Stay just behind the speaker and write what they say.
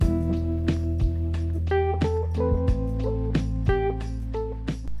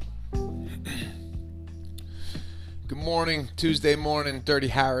morning, Tuesday morning, Dirty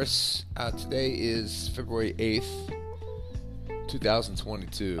Harris. Today is February 8th,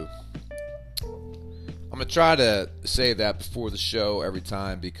 2022. I'm going to try to say that before the show every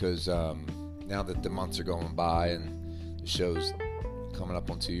time because now that the months are going by and the show's coming up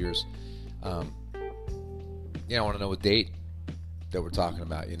on 2 years, I want to know what date that we're talking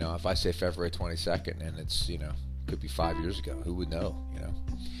about. If I say February 22nd and it's, could be 5 years ago, who would know,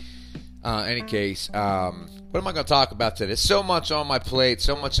 Any case, what am I going to talk about today? There's so much on my plate,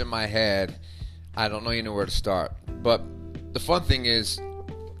 so much in my head, I don't know where to start. But the fun thing is,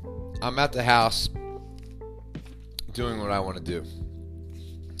 I'm at the house doing what I want to do.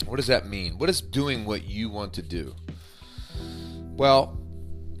 What does that mean? What is doing what you want to do? Well,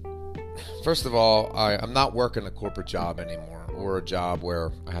 first of all, I'm not working a corporate job anymore, or a job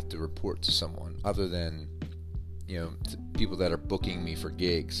where I have to report to someone other than, people that are booking me for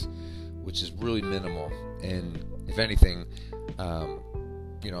gigs, which is really minimal. And if anything,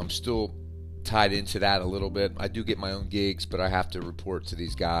 I'm still tied into that a little bit. I do get my own gigs, but I have to report to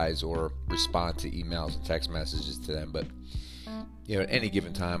these guys or respond to emails and text messages to them. But, at any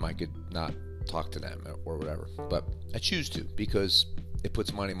given time, I could not talk to them or whatever. But I choose to because it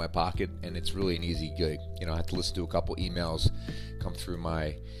puts money in my pocket and it's really an easy gig. I have to listen to a couple emails come through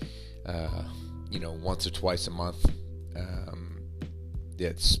my, once or twice a month.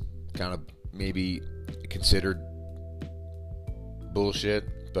 It's kind of maybe considered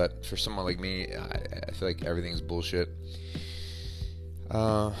bullshit, but for someone like me, I feel like everything's bullshit.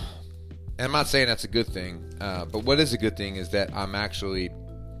 And I'm not saying that's a good thing, but what is a good thing is that I'm actually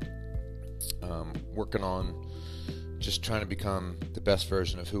working on just trying to become the best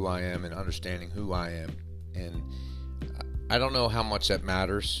version of who I am and understanding who I am. And I don't know how much that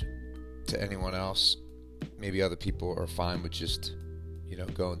matters to anyone else. Maybe other people are fine with just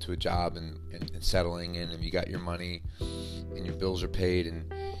going to a job and settling in, and you got your money and your bills are paid and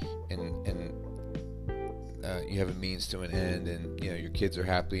you have a means to an end, and your kids are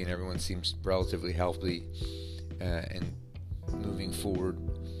happy and everyone seems relatively healthy and moving forward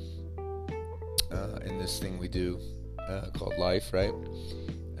in this thing we do called life, right?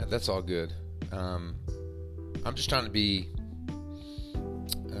 That's all good. I'm just trying to be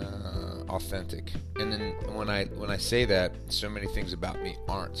authentic, and then when I say that, so many things about me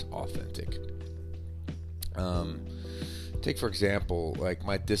aren't authentic. Take for example, like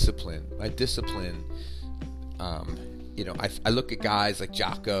my discipline. I look at guys like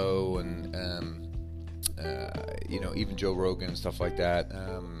Jocko and even Joe Rogan and stuff like that.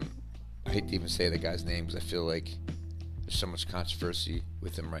 I hate to even say the guy's name because I feel like there's so much controversy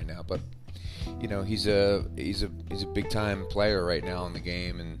with him right now, but he's a big time player right now in the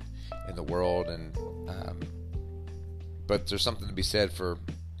game and in the world, and but there's something to be said for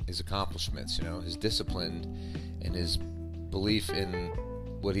his accomplishments. His discipline and his belief in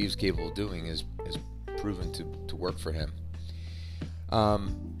what he's capable of doing is proven to work for him.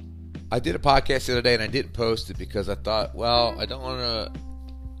 I did a podcast the other day and I didn't post it because I thought, well, I don't want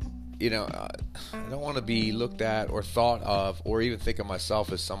to be looked at or thought of or even think of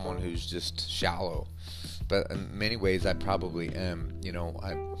myself as someone who's just shallow. But in many ways, I probably am.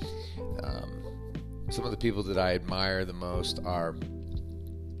 Some of the people that I admire the most are,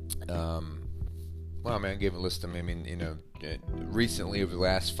 I gave a list of them. Recently over the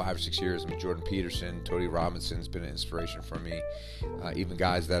last 5 or 6 years, Jordan Peterson, Tony Robinson's been an inspiration for me. Even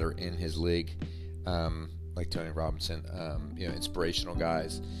guys that are in his league, like Tony Robinson, inspirational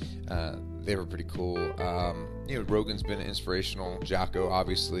guys. They were pretty cool. Rogan's been inspirational. Jocko,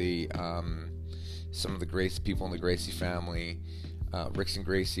 obviously. Some of the Gracie people in the Gracie family, Rickson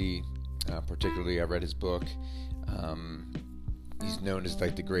Gracie, particularly. I read his book. He's known as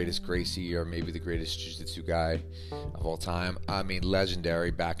like the greatest Gracie, or maybe the greatest jiu-jitsu guy of all time.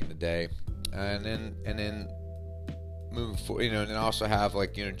 Legendary back in the day. And then moving forward, and then also have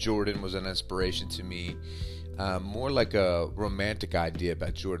Jordan was an inspiration to me. More like a romantic idea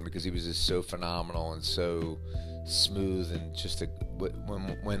about Jordan because he was just so phenomenal and so smooth, and just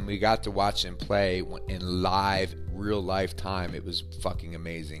when we got to watch him play in live, real life time, it was fucking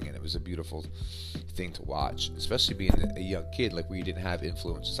amazing, and it was a beautiful thing to watch, especially being a young kid, like where you didn't have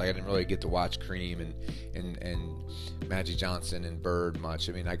influences. I didn't really get to watch Kareem and Magic Johnson and Bird much.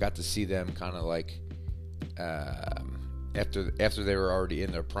 I got to see them kind of like after they were already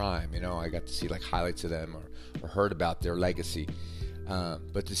in their prime. I got to see like highlights of them or heard about their legacy,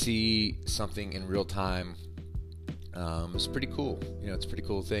 but to see something in real time, it's pretty cool. It's a pretty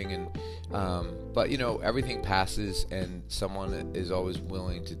cool thing. And but everything passes, and someone is always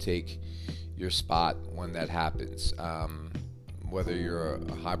willing to take your spot when that happens. Whether you're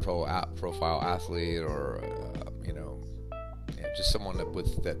a high profile athlete or just someone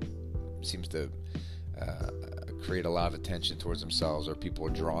that seems to create a lot of attention towards themselves, or people are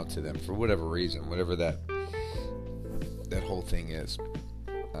drawn to them for whatever reason, whatever that whole thing is.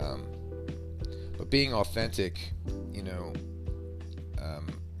 But being authentic,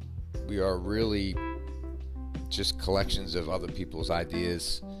 we are really just collections of other people's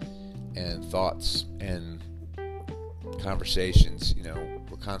ideas and thoughts and conversations.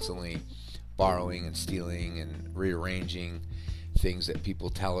 We're constantly borrowing and stealing and rearranging things that people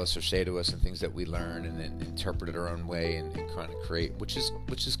tell us or say to us, and things that we learn and then interpret it our own way and kind of create, which is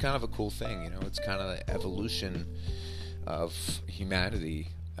kind of a cool thing. It's kind of the evolution of humanity,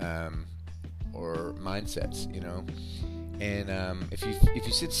 or mindsets. And if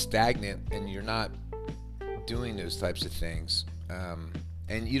you sit stagnant and you're not doing those types of things,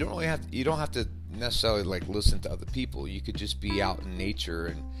 and you don't have to necessarily listen to other people. You could just be out in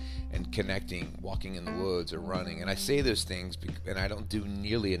nature and connecting, walking in the woods or running. And I say those things, and I don't do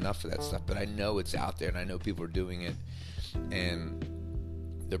nearly enough of that stuff, but I know it's out there, and I know people are doing it, and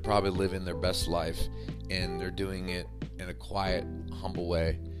they're probably living their best life, and they're doing it in a quiet, humble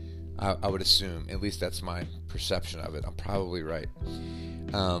way. I would assume. At least that's my perception of it. I'm probably right.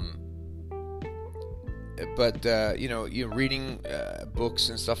 But you're reading books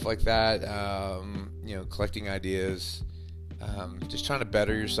and stuff like that, collecting ideas, just trying to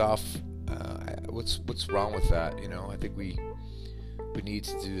better yourself. What's wrong with that? I think we need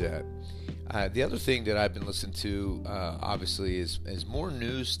to do that. The other thing that I've been listening to, obviously, is more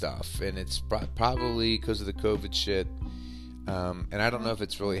news stuff, and it's probably because of the COVID shit. And I don't know if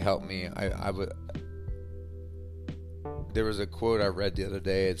it's really helped me. There was a quote I read the other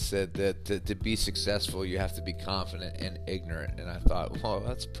day. It said that to be successful, you have to be confident and ignorant. And I thought, well,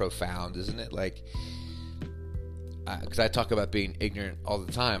 that's profound, isn't it? Because I talk about being ignorant all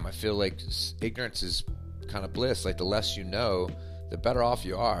the time. I feel like ignorance is kind of bliss. The less you know, the better off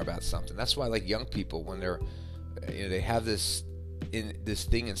you are about something. That's why, young people, when they're, they have this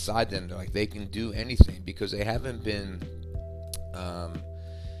thing inside them, they're they can do anything because they haven't been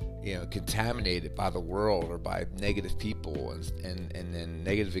contaminated by the world or by negative people and then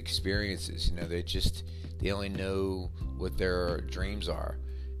negative experiences. They only know what their dreams are.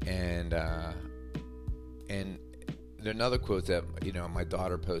 And another quote that my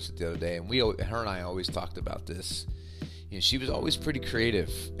daughter posted the other day, and her and I always talked about this. She was always pretty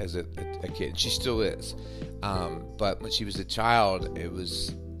creative as a kid, and she still is. But when she was a child, it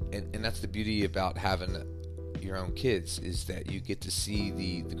was, and that's the beauty about having your own kids, is that you get to see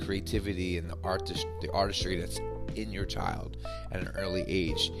the creativity and the artistry that's in your child at an early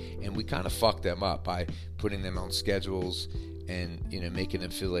age. And we kind of fuck them up by putting them on schedules and making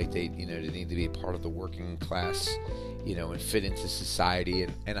them feel like they they need to be a part of the working class, and fit into society.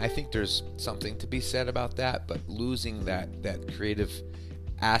 And I think there's something to be said about that, but losing that creative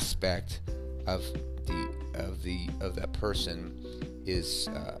aspect of that person is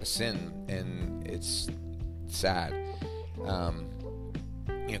a sin, and it's sad,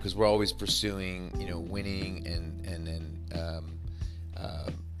 because we're always pursuing, winning and then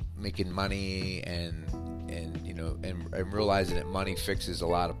making money and realizing that money fixes a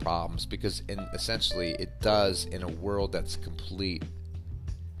lot of problems, because essentially it does in a world that's completely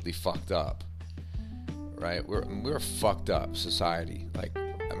fucked up, right? We're a fucked up society.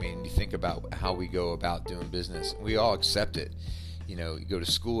 You think about how we go about doing business. We all accept it. You go to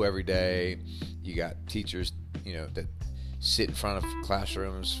school every day. You got teachers, that sit in front of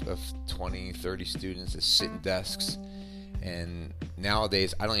classrooms of 20, 30 students that sit in desks. And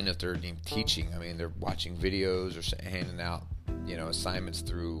nowadays, I don't even know if they're even teaching. They're watching videos or handing out, assignments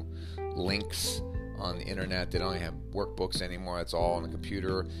through links on the internet. They don't even have workbooks anymore. It's all on the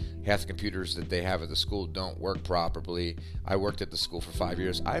computer. Half the computers that they have at the school don't work properly. I worked at the school for 5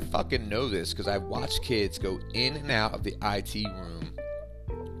 years. I fucking know this because I've watched kids go in and out of the IT room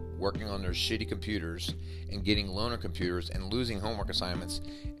working on their shitty computers and getting loaner computers and losing homework assignments,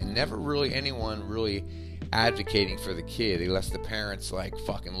 and never really anyone really advocating for the kid. They let the parents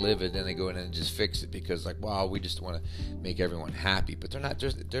fucking live it, then they go in and just fix it because we just want to make everyone happy. But they're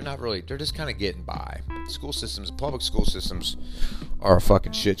just kind of getting by. School systems, public school systems, are a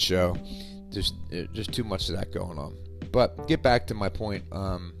fucking shit show. There's too much of that going on. But get back to my point,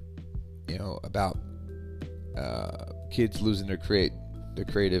 about kids losing their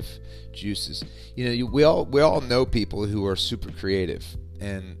creative juices. We all know people who are super creative,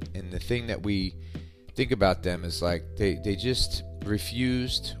 and the thing that we think about them is they just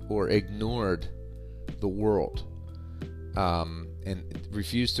refused or ignored the world, and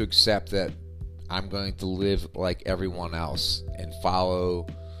refused to accept that I'm going to live like everyone else and follow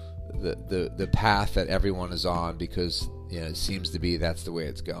the path that everyone is on, because it seems to be that's the way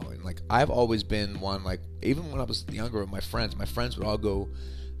it's going. Like, I've always been one, like, even when I was younger with my friends would all go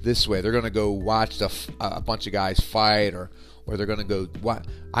this way. They're going to go watch a bunch of guys fight, or they're going to go what.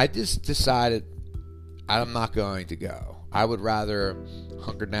 I just decided I'm not going to go. I would rather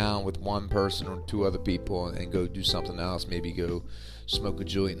hunker down with one person or two other people and go do something else. Maybe go smoke a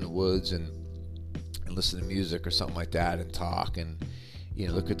joint in the woods and listen to music or something like that and talk and,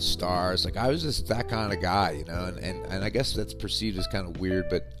 look at the stars. Like, I was just that kind of guy, and I guess that's perceived as kind of weird,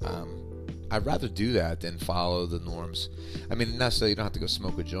 but I'd rather do that than follow the norms. I mean, necessarily you don't have to go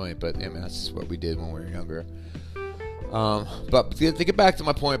smoke a joint, but I mean, that's just what we did when we were younger. But to get back to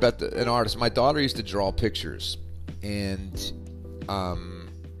my point about an artist, my daughter used to draw pictures, and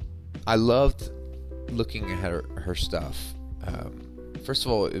I loved looking at her stuff. First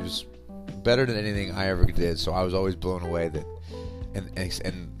of all, it was better than anything I ever did, so I was always blown away that,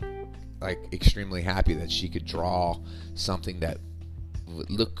 and like extremely happy that she could draw something that would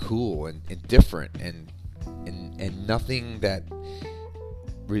look cool and different and nothing that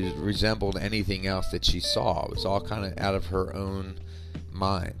resembled anything else that she saw. It was all kind of out of her own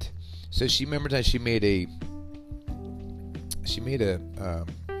mind. So she remembered that she made a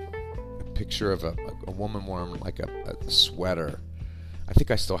picture of a woman wearing like a sweater. I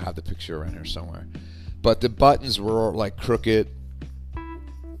think I still have the picture around here somewhere, but the buttons were like crooked,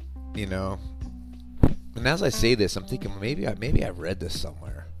 And as I say this, I'm thinking maybe I read this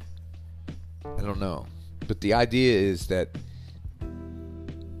somewhere. I don't know, but the idea is that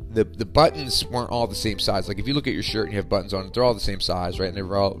the buttons weren't all the same size. Like, if you look at your shirt and you have buttons on it, they're all the same size, right? And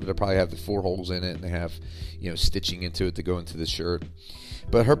they probably have the 4 holes in it, and they have stitching into it to go into the shirt.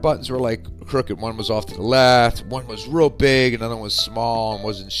 But her buttons were like crooked. One was off to the left, one was real big, another one was small,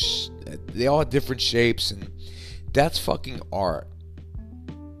 and they all had different shapes, and that's fucking art.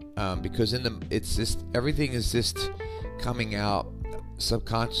 Because it's just everything is just coming out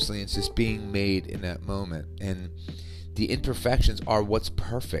subconsciously. It's just being made in that moment, and the imperfections are what's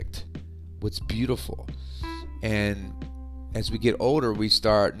perfect, what's beautiful. And as we get older, we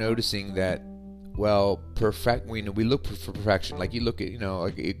start noticing that, well, we look for perfection. Like, you look at,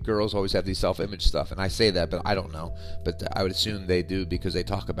 like, girls always have these self-image stuff, and I say that, but I don't know. But I would assume they do, because they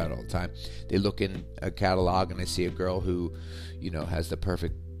talk about it all the time. They look in a catalog and they see a girl who, has the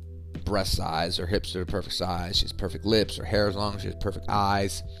perfect breast size, her hips are the perfect size, she has perfect lips, her hair is long, she has perfect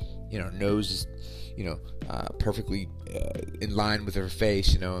eyes, nose is, perfectly in line with her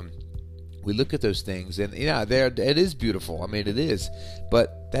face, and we look at those things, and it is beautiful. I mean, it is,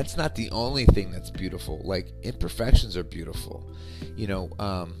 but that's not the only thing that's beautiful. Like, imperfections are beautiful.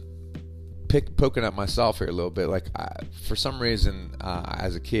 Poking at myself here a little bit. Like, for some reason,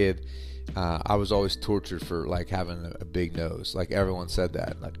 as a kid, I was always tortured for like having a big nose. Like, everyone said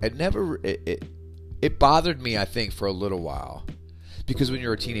that. Like, it bothered me, I think, for a little while. Because when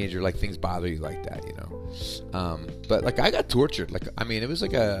you're a teenager, like, things bother you like that, But like, I got tortured. Like, I mean, it was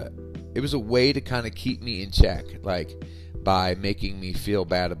a way to kind of keep me in check, like, by making me feel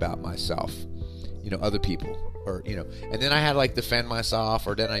bad about myself, other people, or and then I had to, like, defend myself,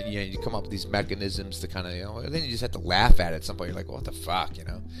 or then you come up with these mechanisms to kind of, and then you just have to laugh at it at some point. You're like, what the fuck,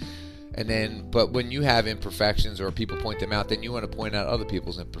 And then, but when you have imperfections or people point them out, then you want to point out other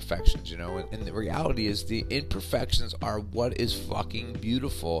people's imperfections, And the reality is, the imperfections are what is fucking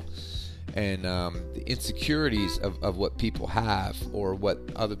beautiful. And the insecurities of what people have, or what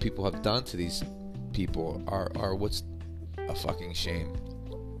other people have done to these people, are what's a fucking shame.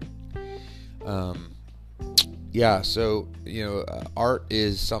 So art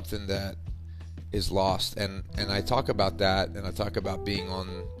is something that is lost, and I talk about that, and I talk about being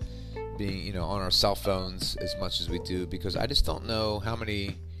on our cell phones as much as we do, because I just don't know how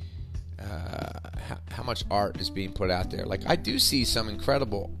much art is being put out there. Like, I do see some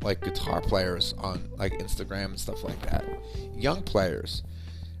incredible, like, guitar players on, like, Instagram and stuff like that, young players,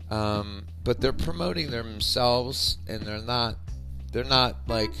 but they're promoting themselves, and they're not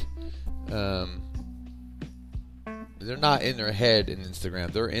like, they're not in their head in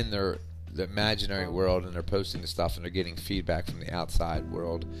Instagram. They're in the imaginary world, and they're posting the stuff, and they're getting feedback from the outside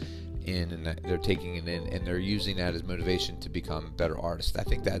world and they're taking it in, and they're using that as motivation to become better artists. I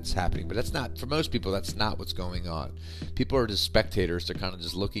think that's happening, but that's not, for most people, that's not what's going on. People are just spectators. They're kind of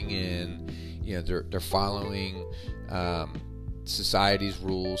just looking in, they're following society's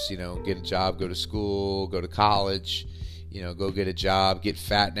rules, get a job, go to school, go to college, go get a job, get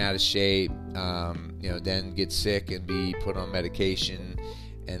fat and out of shape, then get sick and be put on medication,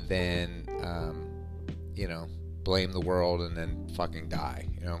 and then, blame the world, and then fucking die,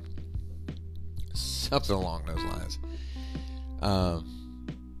 something along those lines.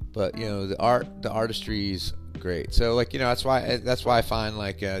 But the artistry is great. So like, that's why I find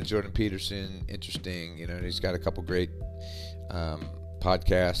like Jordan Peterson interesting. He's got a couple great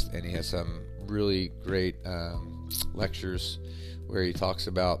podcasts, and he has some really great lectures where he talks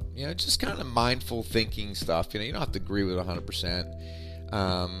about just kind of mindful thinking stuff. You don't have to agree with it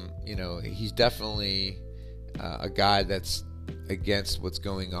 100%. He's definitely a guy that's against what's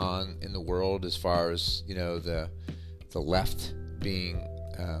going on in the world as far as the left being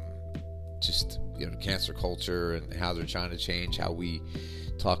just cancel culture, and how they're trying to change how we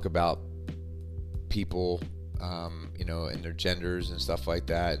talk about people, and their genders and stuff like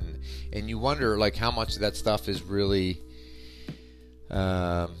that, and you wonder like how much of that stuff is really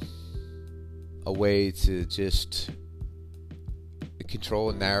a way to just control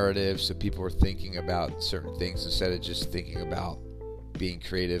a narrative, so people are thinking about certain things instead of just thinking about being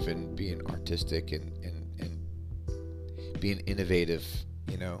creative and being artistic and being innovative.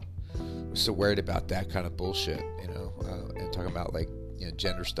 We're so worried about that kind of bullshit, and talking about like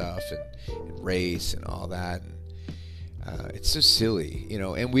gender stuff and race and all that, and it's so silly,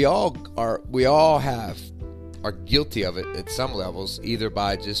 and we all are guilty of it at some levels, either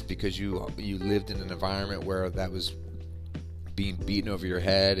by just because you lived in an environment where that was being beaten over your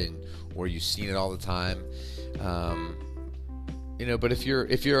head, or you've seen it all the time, but if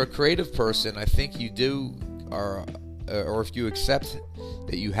you're a creative person, I think or if you accept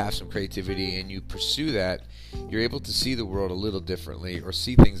that you have some creativity and you pursue that, you're able to see the world a little differently, or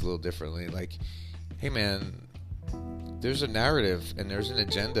see things a little differently. Like, hey man, there's a narrative and there's an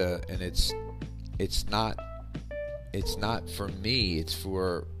agenda, and it's not for me, it's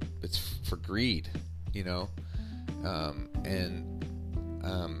for greed,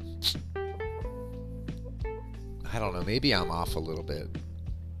 I don't know, maybe I'm off a little bit.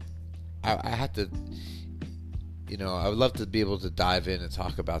 I had to, I would love to be able to dive in and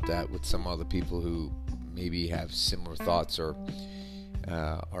talk about that with some other people who maybe have similar thoughts or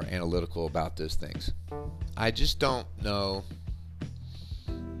are analytical about those things. I just don't know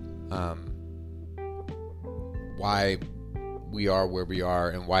why we are where we are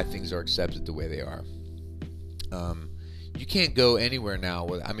and why things are accepted the way they are. You can't go anywhere now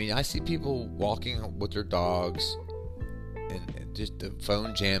I see people walking with their dogs and just the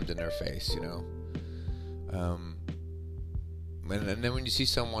phone jammed in their face, and then when you see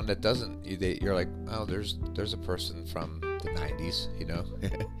someone that doesn't, you're like, oh, there's a person from the 90s,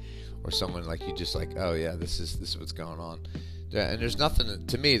 or someone like you just like, oh yeah, this is what's going on. And there's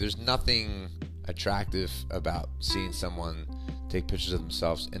nothing attractive about seeing someone take pictures of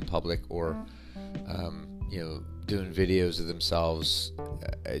themselves in public, or doing videos of themselves.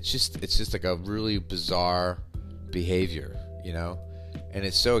 It's just like a really bizarre behavior, and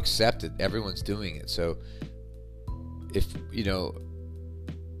it's so accepted, everyone's doing it. So if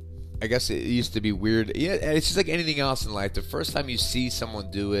I guess it used to be weird. Yeah, it's just like anything else in life. The first time you see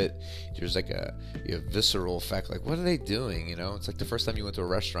someone do it, there's like a visceral effect. Like, what are they doing? It's like the first time you went to a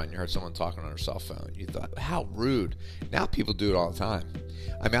restaurant and you heard someone talking on their cell phone. You thought, how rude. Now people do it all the time.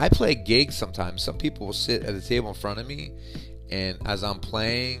 I play gigs sometimes. Some people will sit at the table in front of me, and as I'm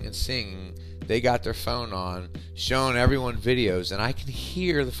playing and singing, they got their phone on, showing everyone videos, and I can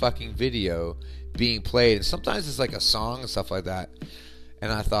hear the fucking video being played. And sometimes it's like a song and stuff like that.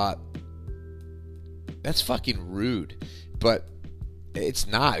 And I thought, that's fucking rude. But it's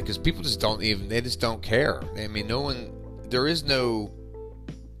not, because people just don't care. No one, there is no,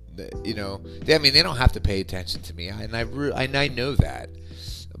 they don't have to pay attention to me. And I know that.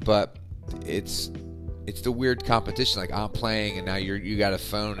 But it's the weird competition. Like, I'm playing, and now you got a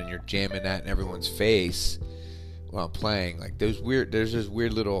phone and you're jamming that in everyone's face while I'm playing. Like, there's just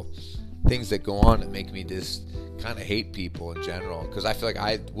weird little things that go on that make me just kind of hate people in general, because I feel like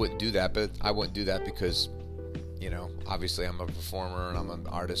I wouldn't do that, but I wouldn't do that because obviously I'm a performer and I'm an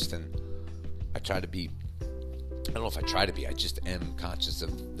artist, and I don't know if I try to be, I just am conscious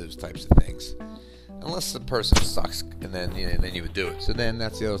of those types of things, unless the person sucks, and then you would do it. So then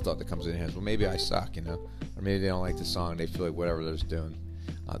that's the other thought that comes in your head. Well, maybe I suck, or maybe they don't like the song, they feel like whatever they're doing,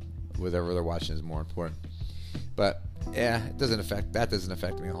 whatever they're watching is more important. But yeah, that doesn't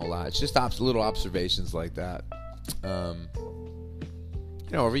affect me a whole lot. It's just little observations like that.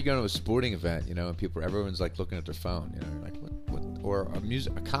 Or you go to a sporting event, and everyone's like looking at their phone, like what, or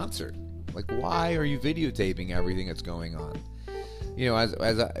a concert. Like, why are you videotaping everything that's going on?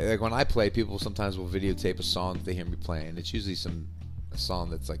 Like when I play, people sometimes will videotape a song that they hear me playing. It's usually a song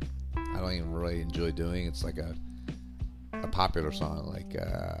that's like I don't even really enjoy doing. It's like a popular song, like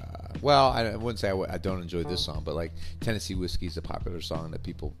I wouldn't say I don't enjoy this song, but like Tennessee Whiskey is a popular song that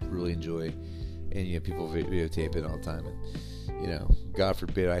people really enjoy, and people videotape it all the time, and God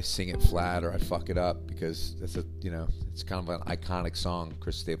forbid I sing it flat or I fuck it up, because that's it's kind of an iconic song.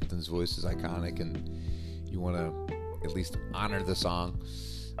 Chris Stapleton's voice is iconic, and you want to at least honor the song.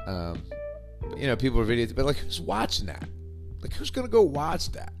 People are videotaping, but who's watching that? Who's gonna go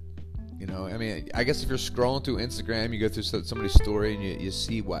watch that? I guess if you're scrolling through Instagram, you go through somebody's story and you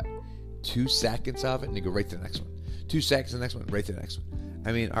see 2 seconds of it, and you go right to the next one. 2 seconds, the next one, right to the next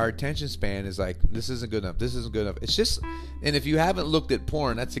one. Our attention span is this isn't good enough. This isn't good enough. It's just, and if you haven't looked at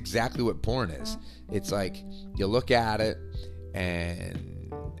porn, that's exactly what porn is. It's you look at it,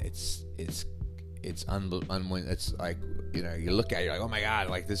 and it's it's you look at it, you're like, oh my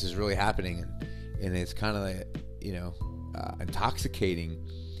God, this is really happening, and it's kind of intoxicating.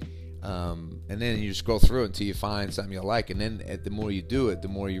 And then you scroll through it until you find something you like, and then the more you do it, the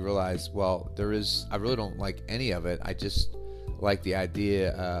more you realize, I really don't like any of it. I just like the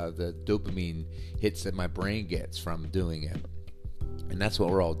idea of the dopamine hits that my brain gets from doing it, and that's what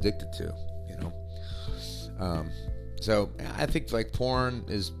we're all addicted to, So I think porn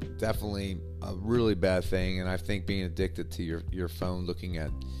is definitely a really bad thing, and I think being addicted to your phone, looking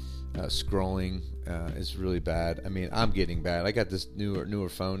at scrolling is really bad. I'm getting bad. I got this newer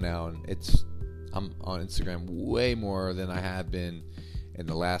phone now, and I'm on Instagram way more than I have been in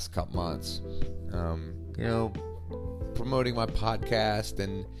the last couple months. Promoting my podcast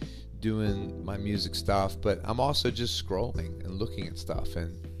and doing my music stuff, but I'm also just scrolling and looking at stuff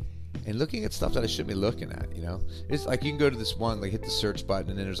and looking at stuff that I shouldn't be looking at. It's you can go to this one, hit the search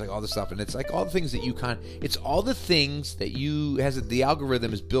button, and then there's all this stuff, and it's all the things that it's all the things that the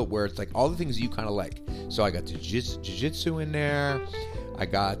algorithm is built where it's all the things you kind of like. So I got the jiu-jitsu in there. I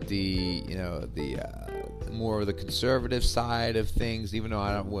got the more of the conservative side of things, even though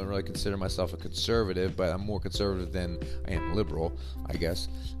I wouldn't really consider myself a conservative, but I'm more conservative than I am liberal, I guess.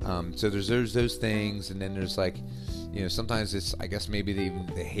 So there's those things, and then there's sometimes it's, I guess maybe even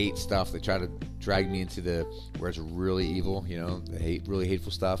the hate stuff. They try to drag me into where it's really evil, the really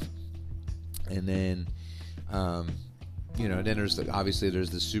hateful stuff. And then, then there's obviously there's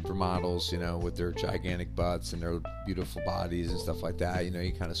the supermodels, with their gigantic butts and their beautiful bodies and stuff like that. You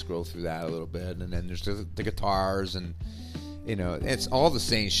kind of scroll through that a little bit, and then there's the guitars, and it's all the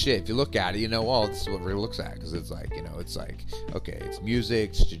same shit. If you look at it, this is what it really looks at, because it's okay, it's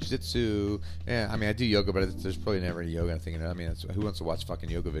music, it's jiu-jitsu. Yeah, I do yoga, but there's probably never any yoga thing in it. Who wants to watch fucking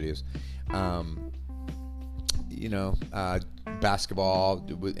yoga videos? Basketball,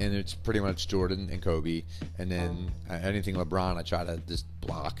 and it's pretty much Jordan and Kobe, and then anything LeBron I try to just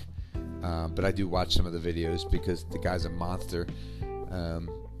block, but I do watch some of the videos because the guy's a monster.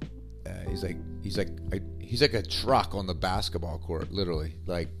 He's like a truck on the basketball court, literally,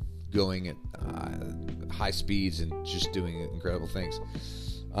 going at high speeds and just doing incredible things.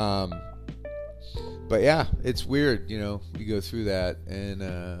 But yeah, it's weird, you go through that, and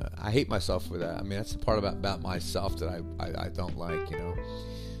I hate myself for that. That's the part about myself that I don't like,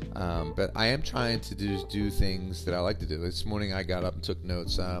 but I am trying to do things that I like to do. This morning I got up and took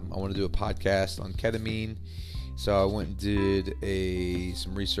notes. I want to do a podcast on ketamine, so I went and did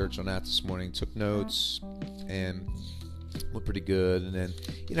some research on that this morning, took notes, and went pretty good. And then,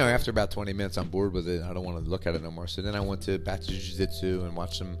 after about 20 minutes, I'm bored with it. I don't want to look at it no more. So then I went back to jiu-jitsu and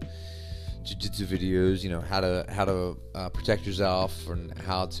watched some jiu-jitsu videos, how to protect yourself, and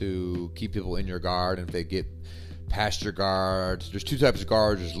how to keep people in your guard. And if they get past your guard, there's 2 types of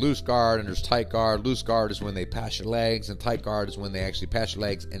guards. There's loose guard and there's tight guard. Loose guard is when they pass your legs, and tight guard is when they actually pass your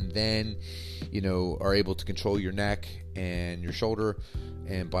legs and then are able to control your neck and your shoulder,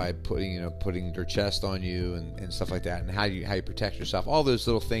 and by putting their chest on you and stuff like that, and how you protect yourself, all those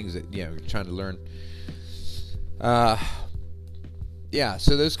little things that you're trying to learn. Yeah,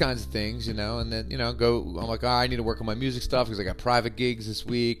 so those kinds of things, and then, I'm like, I need to work on my music stuff because I got private gigs this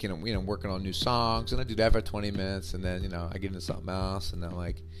week, and I'm working on new songs, and I do that for 20 minutes, and then, I get into something else, and I'm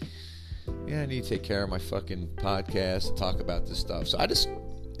like, I need to take care of my fucking podcast and talk about this stuff. So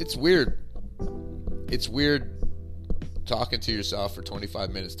it's weird. It's weird talking to yourself for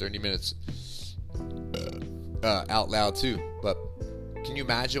 25 minutes, 30 minutes out loud too. But can you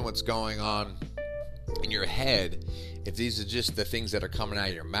imagine what's going on in your head if these are just the things that are coming out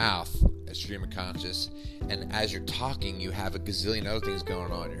of your mouth as stream of conscious, and as you're talking you have a gazillion other things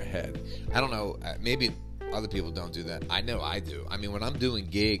going on in your head? I don't know, maybe other people don't do that. I know I do. When I'm doing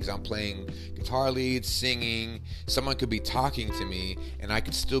gigs, I'm playing guitar leads, singing, someone could be talking to me, and I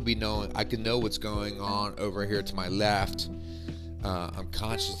could still I could know what's going on over here to my left. I'm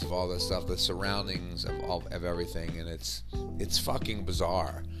conscious of all this stuff, the surroundings of everything, and it's fucking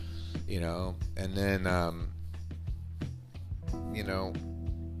bizarre, And then,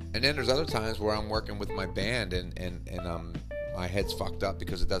 And then there's other times where I'm working with my band and my head's fucked up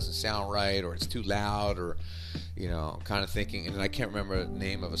because it doesn't sound right, or it's too loud, or I'm kind of thinking, and I can't remember the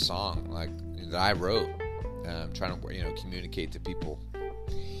name of a song like that I wrote. I'm trying to communicate to people.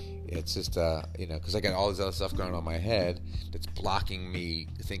 It's just because I got all this other stuff going on in my head that's blocking me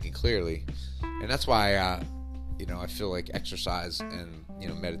thinking clearly, and that's why I feel like exercise and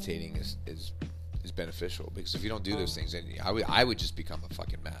meditating is beneficial, because if you don't do those things, then I would just become a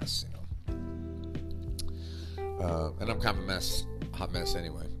fucking mess, and I'm kind of a hot mess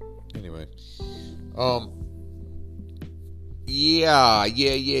anyway.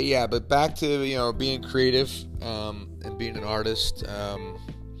 Yeah. But back to being creative and being an artist.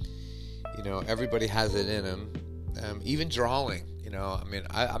 Everybody has it in them. Even drawing.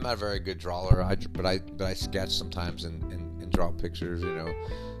 I'm not a very good drawer. But I sketch sometimes and draw pictures.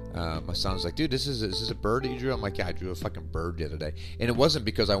 My son's like, dude, is this a bird that you drew? I'm like, yeah, I drew a fucking bird the other day. And it wasn't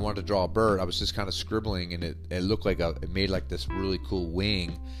because I wanted to draw a bird. I was just kind of scribbling, and it looked like it made like this really cool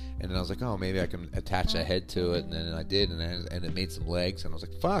wing. And then I was like, oh, maybe I can attach a head to it. And then I did, and it made some legs. And I was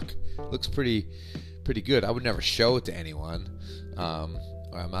like, fuck, looks pretty good. I would never show it to anyone.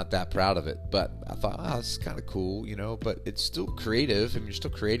 I'm not that proud of it. But I thought, oh, this is kind of cool, But it's still creative. I mean, you're still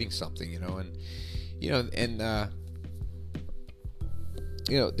creating something,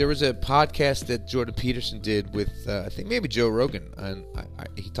 there was a podcast that Jordan Peterson did with, I think maybe Joe Rogan, and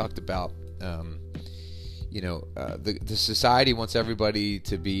he talked about, the society wants everybody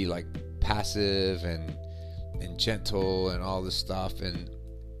to be like passive and gentle and all this stuff, and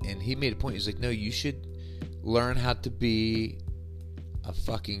he made a point. He's like, no, you should learn how to be a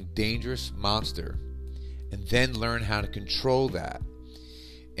fucking dangerous monster, and then learn how to control that,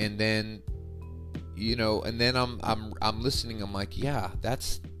 and then. And then I'm listening. I'm like, yeah,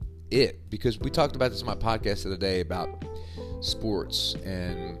 that's it. Because we talked about this in my podcast the other day about sports,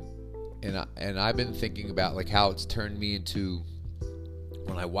 and I've been thinking about like how it's turned me into,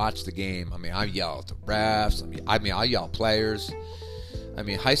 when I watch the game. I mean, I yell at the refs. I yell at players.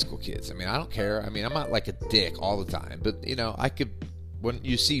 High school kids. I don't care. I'm not like a dick all the time, but I could. When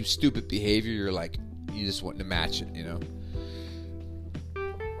you see stupid behavior, you're like, you just want to match it,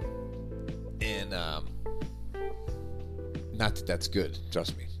 And not that that's good,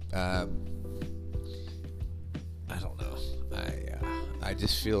 trust me. I don't know. I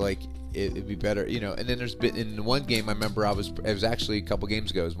just feel like it'd be better, And then there's been in one game I remember it was actually a couple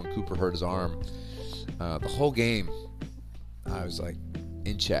games ago. It was when Cooper hurt his arm. The whole game I was like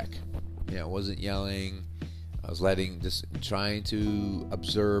in check. I wasn't yelling. I was trying to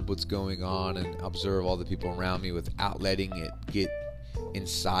observe what's going on and observe all the people around me without letting it get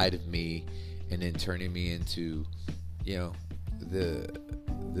inside of me and then turning me into, the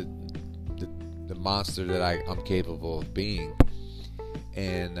monster that I'm capable of being.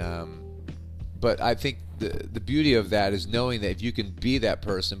 And but I think the beauty of that is knowing that if you can be that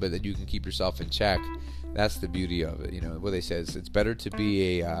person, but that you can keep yourself in check. That's the beauty of it. What they say is it's better to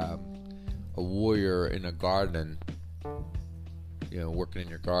be a warrior in a garden, working in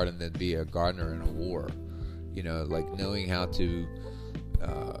your garden, than be a gardener in a war. Like knowing how to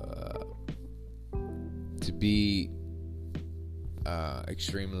be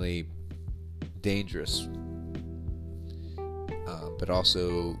extremely dangerous, but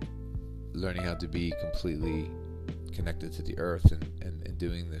also learning how to be completely connected to the earth and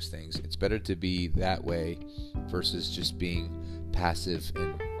doing those things. It's better to be that way versus just being passive.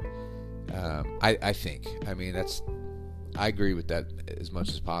 And I think, I agree with that as much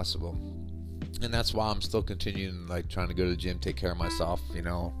as possible. And that's why I'm still continuing, like, trying to go to the gym, take care of myself.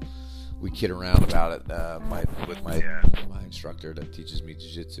 We kid around about it with my instructor that teaches me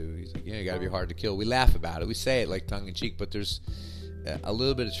jiu-jitsu. He's like, you got to be hard to kill. We laugh about it. We say it like tongue-in-cheek, but there's a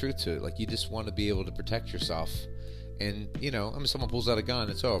little bit of truth to it. Like, you just want to be able to protect yourself. And, someone pulls out a gun,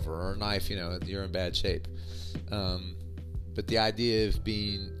 it's over. Or a knife, you're in bad shape. But the idea of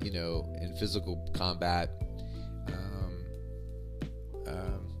being, in physical combat,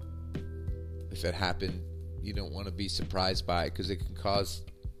 if it happened, you don't want to be surprised by it, because it can cause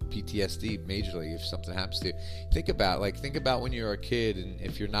PTSD majorly if something happens to you. Think about when you're a kid, and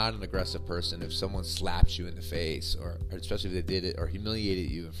if you're not an aggressive person, if someone slaps you in the face, or especially if they did it or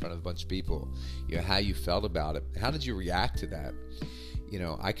humiliated you in front of a bunch of people, how you felt about it. How did you react to that?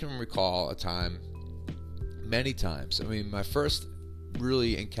 I can recall a time, many times. My first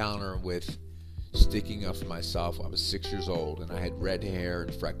really encounter with sticking up for myself, I was 6 years old, and I had red hair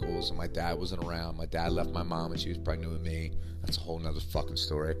and freckles, and my dad wasn't around. My dad left my mom when she was pregnant with me. That's a whole nother fucking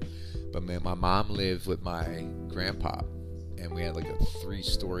story. But man, my mom lived with my grandpa, and we had like a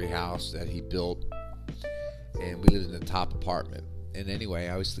 3-story house that he built, and we lived in the top apartment. And anyway,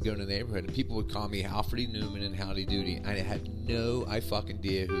 I used to go in the neighborhood, and people would call me Alfred E. Newman and Howdy Doody. I had no fucking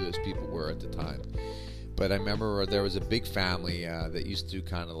idea who those people were at the time. But I remember there was a big family that used to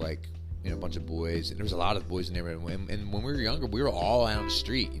kind of like, a bunch of boys, and there was a lot of boys in the neighborhood. And when we were younger, we were all out on the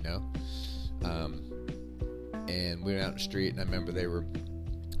street, and we were out on the street, and I remember they were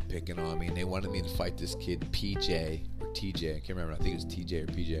picking on me, and they wanted me to fight this kid, PJ or TJ. I can't remember. I think it was TJ or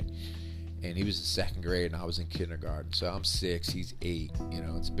PJ. And he was in second grade, and I was in kindergarten. So I'm 6, he's 8.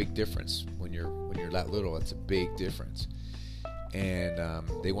 It's a big difference when you're that little. It's a big difference. And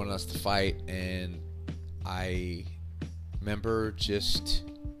they wanted us to fight, and I remember just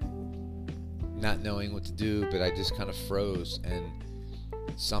not knowing what to do, but I just kind of froze, and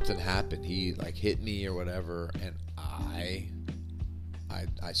something happened. He like hit me or whatever, and I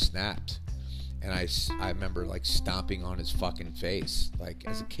snapped. And I remember like stomping on his fucking face, like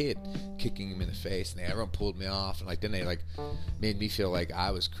as a kid, kicking him in the face, and everyone pulled me off, and like then they like made me feel like I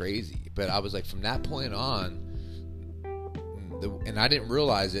was crazy. But I was like, from that point on, and I didn't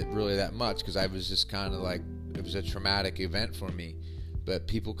realize it really that much, because I was just kind of like, it was a traumatic event for me. But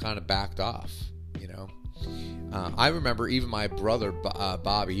people kind of backed off, I remember even my brother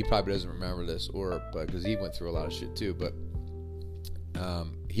Bobby. He probably doesn't remember this, because he went through a lot of shit too, but.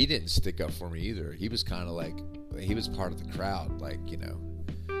 He didn't stick up for me either. He was kind of like, he was part of the crowd, like,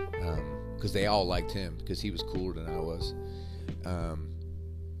 because they all liked him because he was cooler than I was.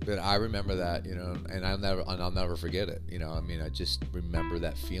 But I remember that, and I'll never forget it. I just remember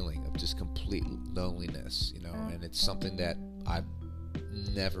that feeling of just complete loneliness, and it's something that I've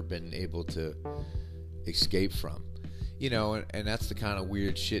never been able to escape from, and that's the kind of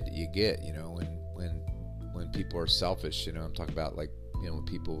weird shit that you get, when people are selfish. I'm talking about like, when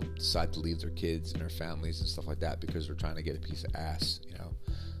people decide to leave their kids and their families and stuff like that because they're trying to get a piece of ass,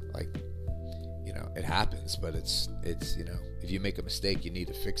 it happens, but it's if you make a mistake, you need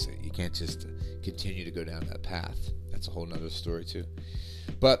to fix it. You can't just continue to go down that path. That's a whole nother story too.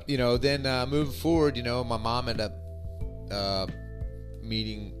 But, then moving forward, my mom ended up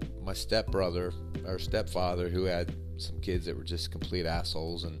meeting my stepbrother or stepfather, who had some kids that were just complete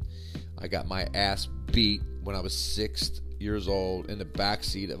assholes, and I got my ass beat when I was 6 years old in the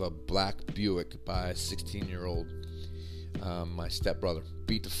backseat of a black Buick by a 16-year-old. My stepbrother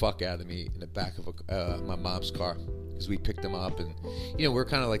beat the fuck out of me in the back of my mom's car, because we picked him up, and we were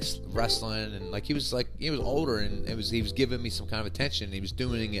kind of like wrestling, and like he was older, and he was giving me some kind of attention, and he was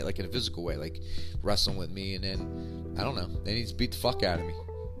doing it like in a physical way, like wrestling with me, and then I don't know, then he just beat the fuck out of me.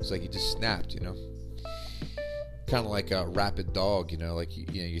 It's like he just snapped, kind of like a rabid dog, like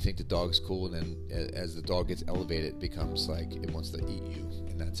you think the dog is cool, and then as the dog gets elevated, it becomes like it wants to eat you,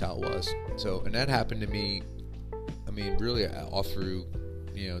 and that's how it was. So, and that happened to me, really all through,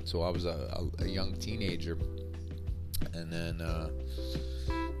 until I was a young teenager, and then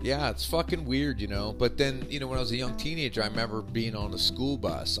it's fucking weird, but then, when I was a young teenager, I remember being on a school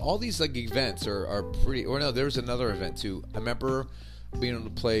bus. All these like events are pretty, or no, there was another event too. I remember being on the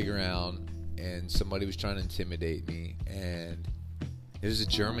playground, and somebody was trying to intimidate me, and it was a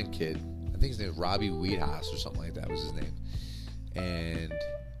German kid. I think his name was Robbie Weedhouse or something like that was his name. And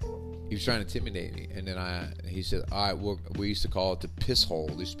he was trying to intimidate me. And then he said, all right, well, we used to call it the piss hole.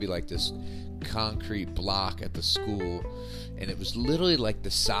 There used to be like this concrete block at the school, and it was literally like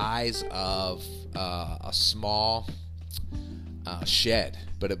the size of a small shed,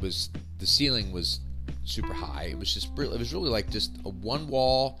 but the ceiling was super high. It was really like just a one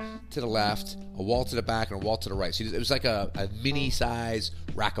wall to the left, a wall to the back, and a wall to the right. So it was like a mini size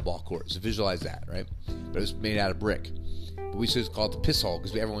racquetball court. So visualize that, right? But it was made out of brick. But we used to call it the piss hole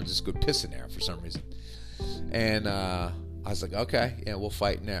because everyone just would piss in there for some reason. And I was like, okay, yeah, we'll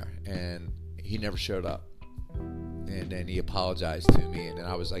fight in there. And he never showed up. And then he apologized to me, and then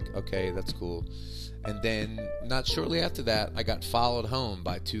I was like, okay, that's cool. And then not shortly after that, I got followed home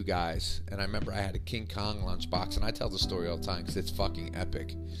by 2 guys. And I remember I had a King Kong lunchbox, and I tell the story all the time because it's fucking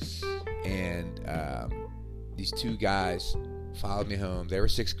epic. And these 2 guys followed me home. They were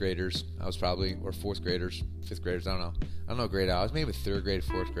 6th graders. I was probably, or 4th graders, 5th graders, I don't know. I don't know what grade I was. Maybe 3rd grade,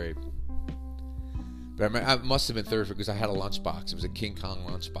 4th grade. But I must have been 3rd because I had a lunchbox. It was a King Kong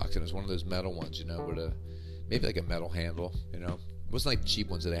lunchbox, and it was one of those metal ones, with maybe like a metal handle, It wasn't like the cheap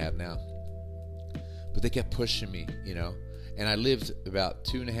ones that I have now. But they kept pushing me, And I lived about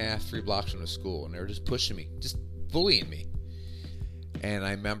 2.5, 3 blocks from the school, and they were just pushing me, just bullying me. And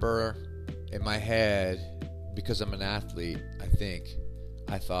I remember in my head, because I'm an athlete,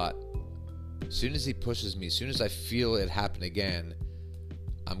 I thought, as soon as he pushes me, as soon as I feel it happen again,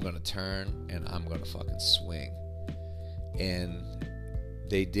 I'm going to turn and I'm going to fucking swing. And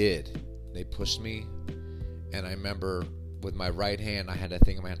they did. They pushed me. And I remember with my right hand, I had that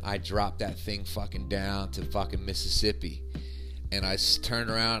thing in my hand. I dropped that thing fucking down to fucking Mississippi. And I turned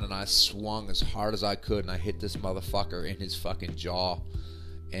around and I swung as hard as I could, and I hit this motherfucker in his fucking jaw,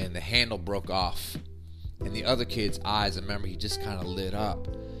 and the handle broke off. And the other kid's eyes, I remember he just kind of lit up.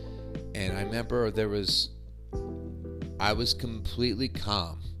 And I remember I was completely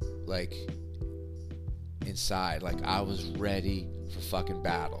calm, like inside, like I was ready for fucking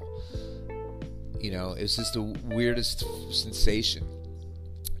battle. You know, it was just the weirdest sensation.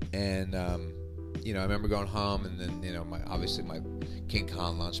 And, you know, I remember going home, and then, you know, obviously my King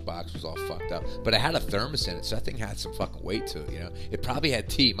Kong lunchbox was all fucked up. But I had a thermos in it, so that thing had some fucking weight to it, you know. It probably had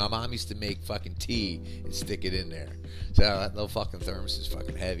tea. My mom used to make fucking tea and stick it in there. So that little fucking thermos is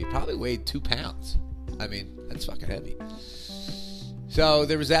fucking heavy. Probably weighed 2 pounds. I mean, that's fucking heavy. So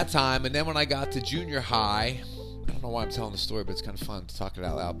there was that time, and then when I got to junior high, I don't know why I'm telling the story, but it's kind of fun to talk it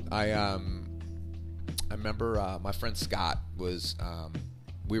out loud. I remember my friend Scott was,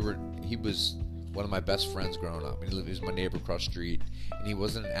 he was one of my best friends growing up. He was my neighbor across the street, and he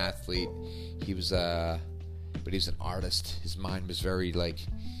wasn't an athlete. He was, but he was an artist. His mind was very, like,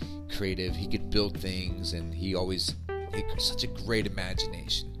 creative. He could build things, and he had such a great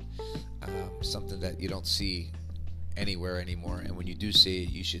imagination. Something that you don't see anywhere anymore. And when you do see it,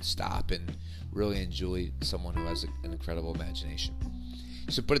 you should stop and really enjoy someone who has an incredible imagination.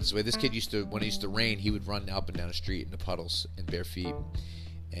 So put it this way, this kid when it used to rain, he would run up and down the street in the puddles in bare feet.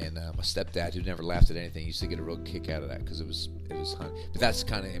 And my stepdad, who never laughed at anything, used to get a real kick out of that because it was fun. But that's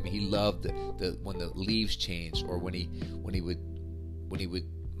kind of, I mean, he loved the when the leaves changed, or when he would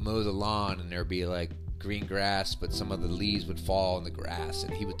mow the lawn and there'd be like green grass, but some of the leaves would fall in the grass,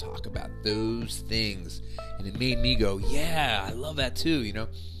 and he would talk about those things, and it made me go, yeah, I love that too, you know.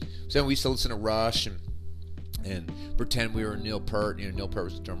 So then we used to listen to Rush and pretend we were Neil Peart. You know, Neil Peart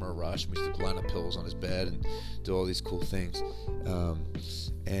was the drummer of Rush. We used to line up pillows on his bed and do all these cool things.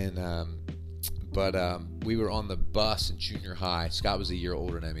 But we were on the bus in junior high. Scott was a year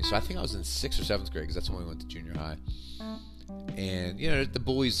older than me, so I think I was in 6th or 7th grade, because that's when we went to junior high. And you know, the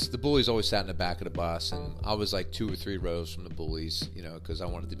bullies always sat in the back of the bus, and I was like 2 or 3 rows from the bullies, you know, because I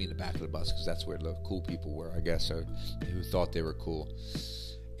wanted to be in the back of the bus, because that's where the cool people were, I guess, or who thought they were cool.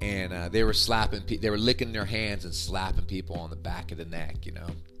 And they were they were licking their hands and slapping people on the back of the neck, you know.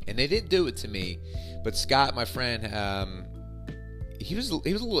 And they didn't do it to me, but Scott, my friend, he was a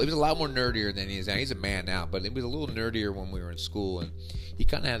lot more nerdier than he is now. He's a man now, but he was a little nerdier when we were in school, and he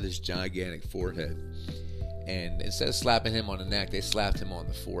kind of had this gigantic forehead. And instead of slapping him on the neck, they slapped him on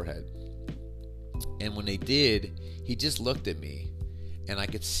the forehead. And when they did, he just looked at me, and I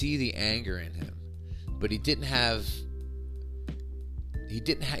could see the anger in him, but he didn't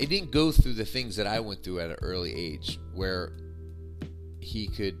go through the things that I went through at an early age, where he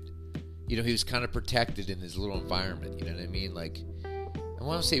could, you know, he was kind of protected in his little environment, you know what I mean? Like, I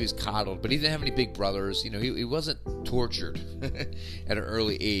want to say he was coddled, but he didn't have any big brothers, you know, he wasn't tortured at an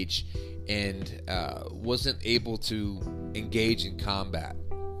early age, and wasn't able to engage in combat.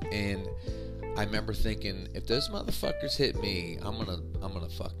 And I remember thinking, if those motherfuckers hit me, I'm gonna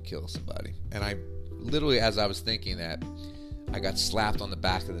fucking kill somebody. And I literally, as I was thinking that, I got slapped on the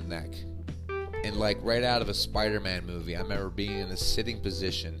back of the neck. And like right out of a Spider-Man movie, I remember being in a sitting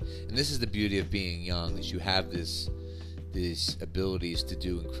position. And this is the beauty of being young, is you have these abilities to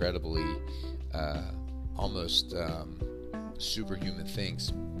do incredibly, almost superhuman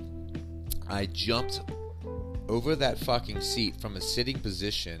things. I jumped over that fucking seat from a sitting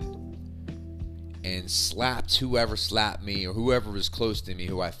position and slapped whoever slapped me, or whoever was close to me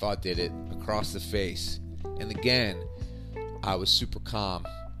who I thought did it, across the face. And again, I was super calm,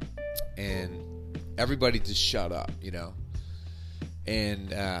 and everybody just shut up, you know.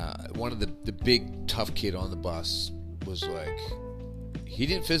 And one of the big tough kid on the bus was like, he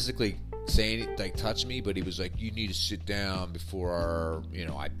didn't physically say anything, like touch me, but he was like, you need to sit down before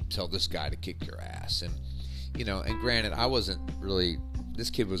I tell this guy to kick your ass. And you know, and granted, I wasn't really, this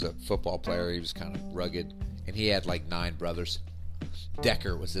kid was a football player, he was kind of rugged, and he had like 9 brothers.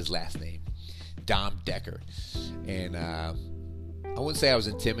 Decker was his last name, Dom Decker. And I wouldn't say I was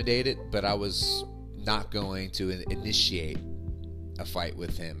intimidated, but I was not going to initiate a fight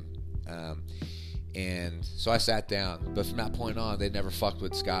with him. And so I sat down, but from that point on, they never fucked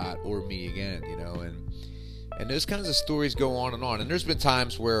with Scott or me again, you know. And those kinds of stories go on. And there's been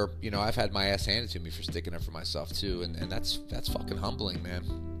times where, you know, I've had my ass handed to me for sticking up for myself too, and that's fucking humbling, man.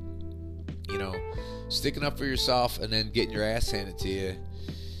 You know, sticking up for yourself and then getting your ass handed to you,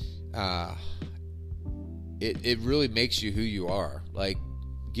 it really makes you who you are. Like,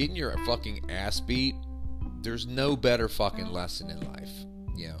 getting your fucking ass beat, there's no better fucking lesson in life,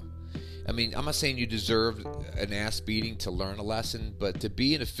 you know. I mean, I'm not saying you deserve an ass beating to learn a lesson, but to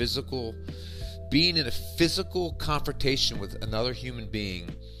be in a physical, being in a physical confrontation with another human being,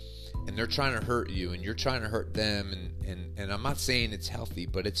 and they're trying to hurt you, and you're trying to hurt them, and I'm not saying it's healthy,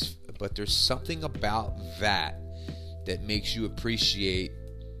 but there's something about that makes you appreciate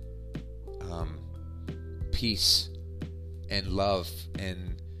peace and love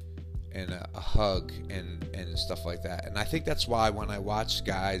and a hug and stuff like that. And I think that's why when I watch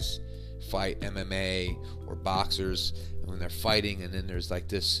guys fight MMA or boxers, when they're fighting, and then there's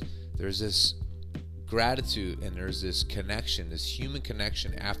this gratitude and there's this connection, this human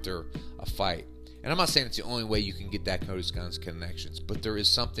connection after a fight. And I'm not saying it's the only way you can get that those kinds of connections, but there is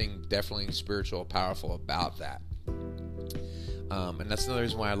something definitely spiritual, powerful about that. And that's another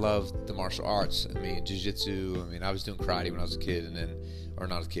reason why I love the martial arts. I mean, jiu-jitsu. I mean, I was doing karate when I was a kid, and then, or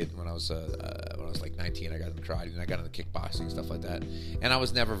not a kid, when I was like 19, I got into karate, and I got into kickboxing and stuff like that. And I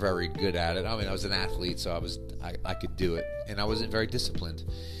was never very good at it. I mean, I was an athlete, so I could do it, and I wasn't very disciplined.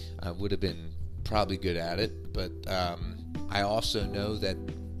 I would have been probably good at it, but I also know that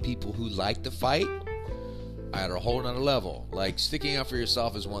people who like to fight are at a whole nother level. Like, sticking up for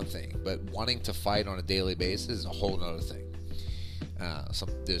yourself is one thing, but wanting to fight on a daily basis is a whole nother thing.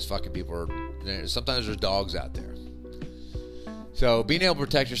 There's fucking people sometimes there's dogs out there. So being able to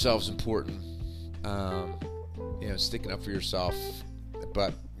protect yourself is important. Sticking up for yourself,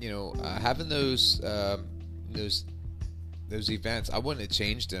 but having those events, I wouldn't have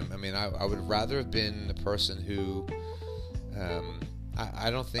changed them. I mean, I would rather have been the person who I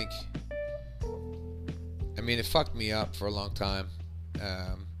don't think. I mean, it fucked me up for a long time,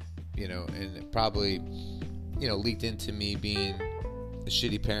 and it probably leaked into me being a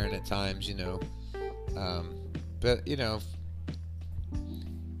shitty parent at times, but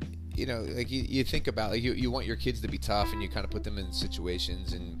like you think about, like, you want your kids to be tough, and you kind of put them in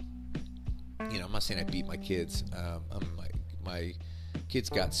situations, and I'm not saying I beat my kids. My kids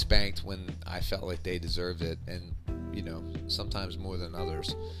got spanked when I felt like they deserved it, and sometimes more than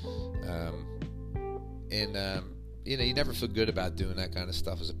others, you never feel good about doing that kind of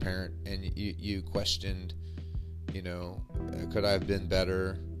stuff as a parent, and you questioned, could I have been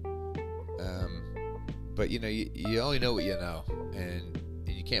better? But you only know what you know, and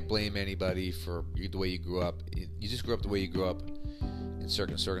you can't blame anybody for the way you grew up. You just grew up the way you grew up in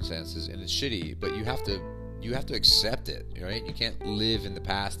certain circumstances, and it's shitty. But you have to accept it, right? You can't live in the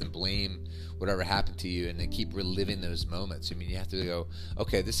past and blame whatever happened to you, and then keep reliving those moments. I mean, you have to go,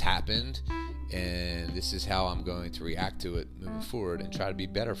 okay, this happened, and this is how I'm going to react to it moving forward, and try to be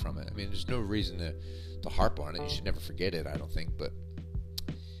better from it. I mean, there's no reason to harp on it. You should never forget it, I don't think. But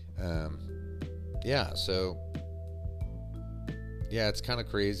so it's kind of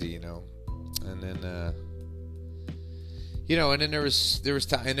crazy, and then and then there was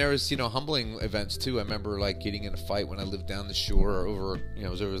humbling events too. I remember, like, getting in a fight when I lived down the shore over, I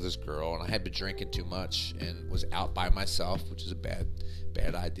was over this girl, and I had been drinking too much and was out by myself, which is a bad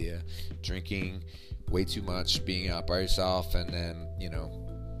idea. Drinking way too much, being out by yourself, and then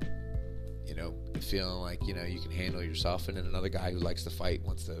feeling like you can handle yourself, and then another guy who likes to fight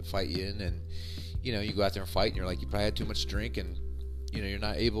wants to fight you in, and you go out there and fight, and you're like, you probably had too much drink, and you're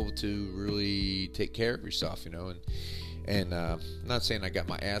not able to really take care of yourself, and I'm not saying I got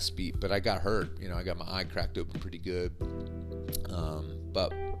my ass beat, but I got hurt. I got my eye cracked open pretty good.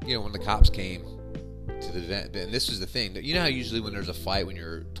 But when the cops came to the event, and this was the thing, how usually when there's a fight when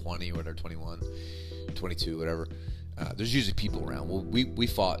you're 20 or 21, 22, whatever, there's usually people around. Well, we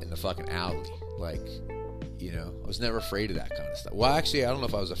fought in the fucking alley. Like, I was never afraid of that kind of stuff. Well, actually, I don't know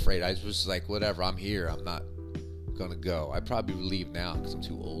if I was afraid. I was like, whatever, I'm here. I'm not gonna go. I'd probably leave now because I'm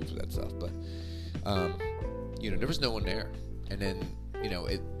too old for that stuff. But, there was no one there. And then,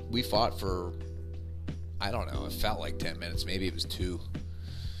 we fought for, I don't know, it felt like 10 minutes. Maybe it was 2.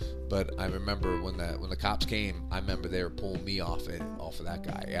 But I remember when the cops came, I remember they were pulling me off of that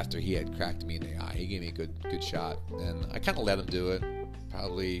guy after he had cracked me in the eye. He gave me a good shot, and I kind of let him do it,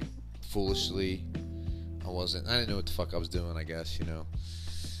 probably foolishly. I didn't know what the fuck I was doing, I guess,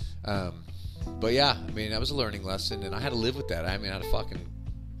 But yeah, I mean, that was a learning lesson, and I had to live with that. I mean, I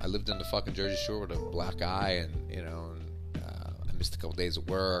lived on the fucking Jersey Shore with a black eye, and I missed a couple days of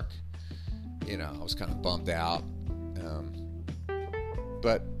work. I was kind of bummed out.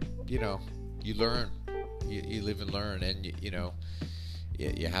 But you learn, you live and learn, and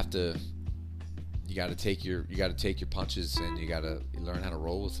you have to. You got to take your punches, and you got to learn how to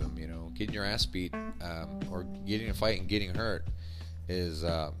roll with them. Getting your ass beat, or getting in a fight and getting hurt is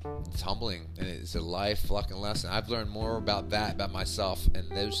it's humbling, and it's a life fucking lesson. I've learned more about myself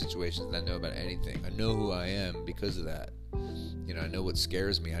and those situations than I know about anything. I know who I am because of that. You know, I know what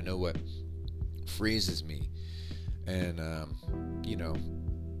scares me. I know what freezes me. And, you know,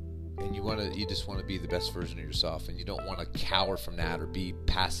 and you just want to be the best version of yourself, and you don't want to cower from that or be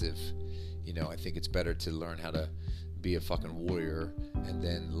passive. You know, I think it's better to learn how to be a fucking warrior and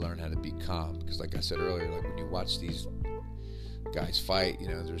then learn how to be calm. Because like I said earlier, like when you watch these guys fight, you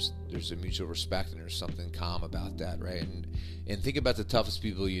know, there's a mutual respect and there's something calm about that, right? And think about the toughest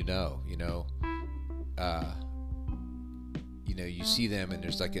people you know, you see them and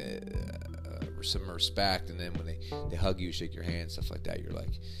there's like some respect, and then when they hug you, shake your hand, stuff like that, you're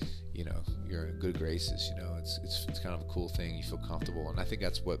like, you know, you're in good graces. You know, it's kind of a cool thing. You feel comfortable, and I think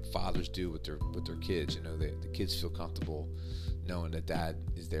that's what fathers do with their kids. You know, the kids feel comfortable knowing that dad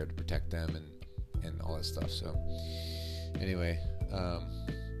is there to protect them and all that stuff. So anyway,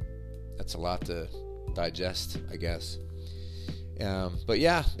 that's a lot to digest, I guess. But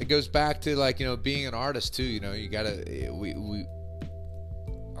yeah, it goes back to, like, you know, being an artist too. You know, you gotta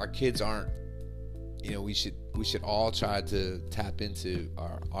our kids aren't, you know, we should all try to tap into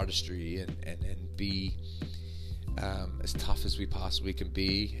our artistry and be as tough as we possibly can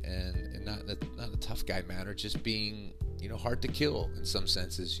be, and not in a tough guy manner, just being, you know, hard to kill in some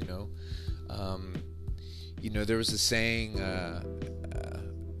senses. You know, there was a saying that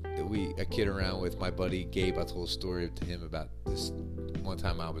I kid around with my buddy Gabe. I told a story to him about this one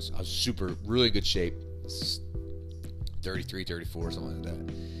time. I was really good shape, 33, 34, something like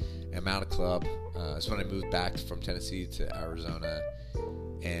that. I'm out of club. It's when I moved back from Tennessee to Arizona,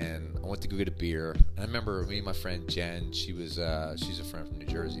 and I went to go get a beer. And I remember me and my friend Jen. She's a friend from New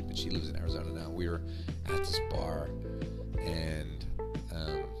Jersey, but she lives in Arizona now. We were at this bar, and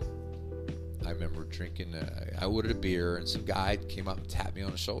I remember drinking. I ordered a beer, and some guy came up and tapped me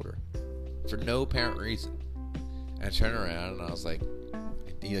on the shoulder for no apparent reason. And I turned around, and I was like,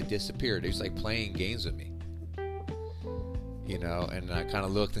 he like disappeared. He was like playing games with me. You know, and I kind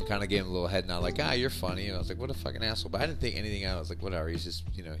of looked and kind of gave him a little head nod, like, you're funny. And I was like, what a fucking asshole. But I didn't think anything out. I was like, whatever. He's just,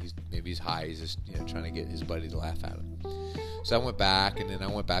 you know, maybe he's high. He's just, you know, trying to get his buddy to laugh at him. So I went back, and then I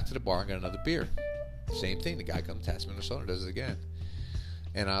went back to the bar and got another beer. Same thing. The guy comes, taps me on the shoulder, does it again.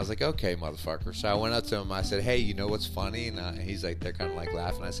 And I was like, okay, motherfucker. So I went up to him. I said, hey, you know what's funny? And he's like, they're kind of like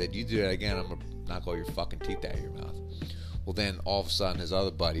laughing. I said, you do that again, I'm going to knock all your fucking teeth out of your mouth. Well, then all of a sudden, his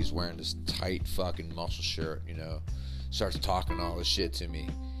other buddy's wearing this tight fucking muscle shirt, you know, starts talking all this shit to me,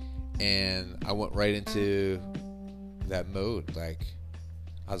 and I went right into that mode. Like,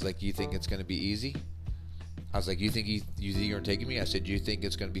 I was like, you think it's gonna be easy? I was like, you think you're taking me? I said, you think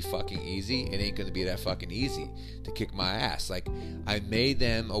it's gonna be fucking easy? It ain't gonna be that fucking easy to kick my ass. Like, I made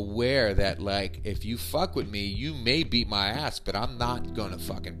them aware that, like, if you fuck with me, you may beat my ass, but I'm not gonna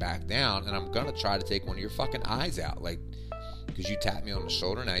fucking back down, and I'm gonna try to take one of your fucking eyes out, like, because you tapped me on the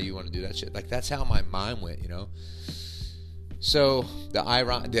shoulder, now you want to do that shit. Like, that's how my mind went, you know. So the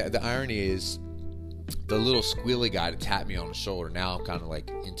irony is, the little squealy guy that tapped me on the shoulder, now I'm kind of like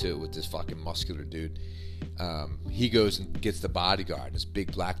into it with this fucking muscular dude. He goes and gets the bodyguard. This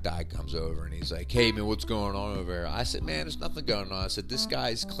big black guy comes over, and he's like, hey man, what's going on over here? I said, man, there's nothing going on. I said, this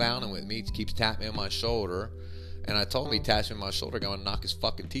guy's clowning with me. He keeps tapping me on my shoulder, and I told him he taps me on my shoulder, I'm gonna knock his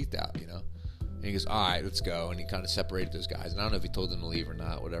fucking teeth out, you know. And he goes, all right, let's go. And he kind of separated those guys, and I don't know if he told them to leave or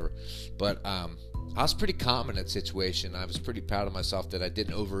not, whatever. But I was pretty calm in that situation. I was pretty proud of myself that I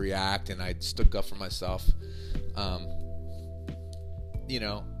didn't overreact, and I stuck up for myself. You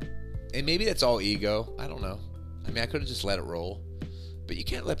know, and maybe that's all ego. I don't know. I mean, I could have just let it roll, but you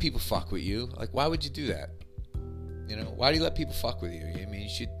can't let people fuck with you. Like, why would you do that? You know, why do you let people fuck with you? I mean,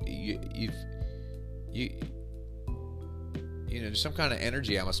 you know, there's some kind of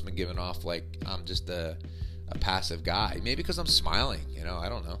energy I must have been giving off, like I'm just a passive guy. Maybe because I'm smiling, you know, I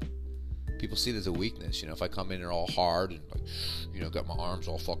don't know. People see it as a weakness, you know, if I come in there all hard and, like, you know, got my arms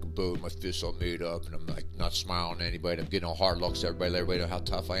all fucking bowed, my fists all made up, and I'm like not smiling at anybody, I'm getting all hard looks at everybody, let everybody know how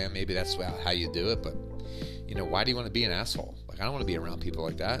tough I am. Maybe that's how you do it, but, you know, why do you want to be an asshole? Like, I don't want to be around people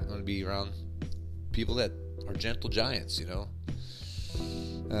like that. I want to be around people that are gentle giants, you know.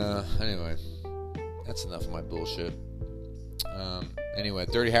 Anyway, that's enough of my bullshit. Anyway,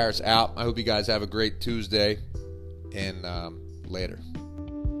 Dirty Harris out. I hope you guys have a great Tuesday, and later.